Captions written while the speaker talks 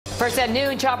First at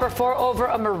noon, Chopper 4 over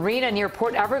a marina near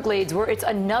Port Everglades, where it's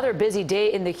another busy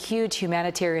day in the huge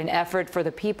humanitarian effort for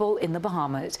the people in the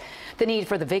Bahamas. The need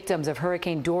for the victims of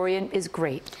Hurricane Dorian is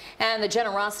great. And the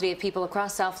generosity of people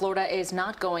across South Florida is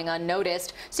not going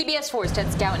unnoticed. CBS 4's Ted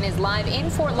Scouten is live in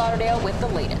Fort Lauderdale with the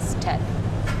latest. Ted.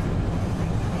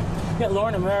 Yeah,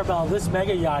 Lauren and Maribel, this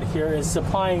mega yacht here is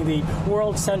supplying the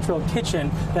World Central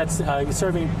Kitchen that's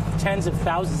serving tens of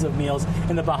thousands of meals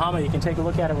in the Bahamas. You can take a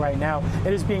look at it right now.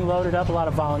 It is being loaded up. A lot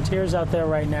of volunteers out there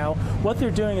right now. What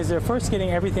they're doing is they're first getting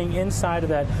everything inside of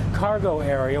that cargo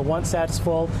area. Once that's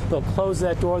full, they'll close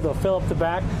that door, they'll fill up the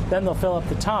back, then they'll fill up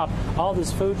the top. All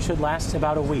this food should last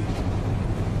about a week.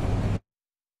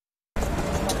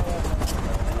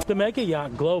 The Mega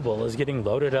Yacht Global is getting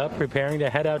loaded up, preparing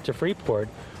to head out to Freeport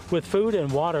with food and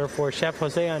water for Chef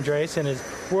Jose Andres and his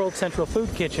World Central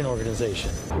Food Kitchen organization.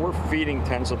 We're feeding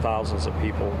tens of thousands of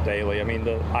people daily. I mean,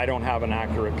 I don't have an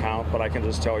accurate count, but I can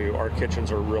just tell you our kitchens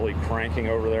are really cranking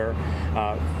over there.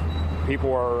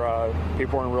 People are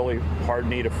in really hard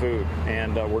need of food,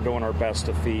 and we're doing our best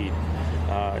to feed.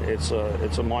 It's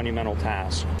a monumental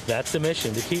task. That's the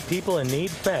mission, to keep people in need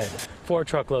fed. 4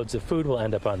 truckloads of food will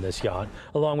end up on this yacht,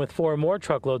 along with 4 more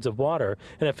truckloads of water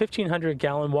and a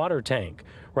 1,500-gallon water tank.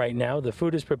 Right now, the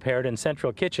food is prepared in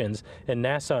central kitchens in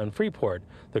Nassau and Freeport.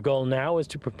 The goal now is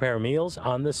to prepare meals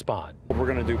on the spot. We're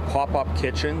going to do pop-up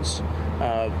kitchens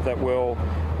that will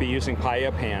be using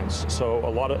paella pans. So a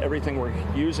lot of everything we're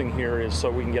using here is so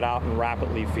we can get out and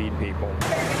rapidly feed people.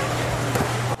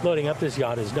 Loading up this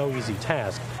yacht is no easy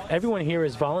task. Everyone here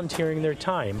is volunteering their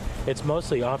time. It's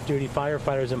mostly off-duty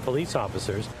firefighters and police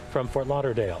officers from Fort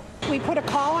Lauderdale. We put a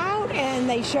call out and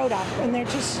they showed up, and they're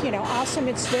just, awesome.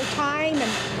 It's their time,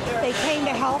 and they came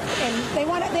to help,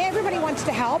 and everybody wants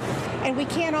to help, and we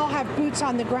can't all have boots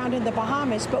on the ground in the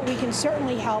Bahamas, but we can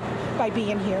certainly help by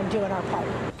being here and doing our part.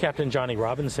 Captain Johnny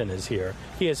Robinson is here.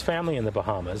 He has family in the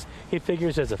Bahamas. He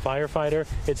figures as a firefighter,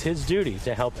 it's his duty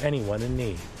to help anyone in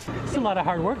need. It's a lot of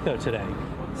hard work, though, today.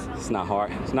 It's not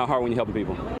hard. It's not hard when you're helping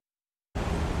people.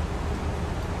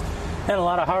 And a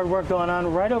lot of hard work going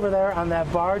on right over there on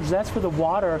that barge. That's where the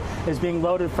water is being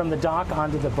loaded from the dock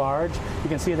onto the barge. You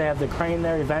can see they have the crane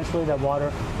there. Eventually that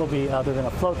water will be, they're going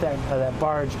to float that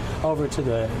barge over to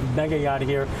the mega yacht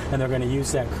here, and they're going to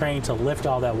use that crane to lift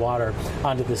all that water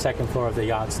onto the second floor of the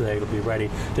yacht so that it'll be ready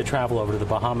to travel over to the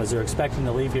Bahamas. They're expecting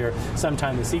to leave here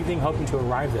sometime this evening, hoping to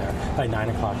arrive there by 9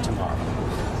 o'clock tomorrow.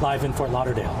 Live in Fort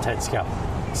Lauderdale, Ted Scouten,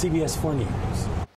 CBS 4 News.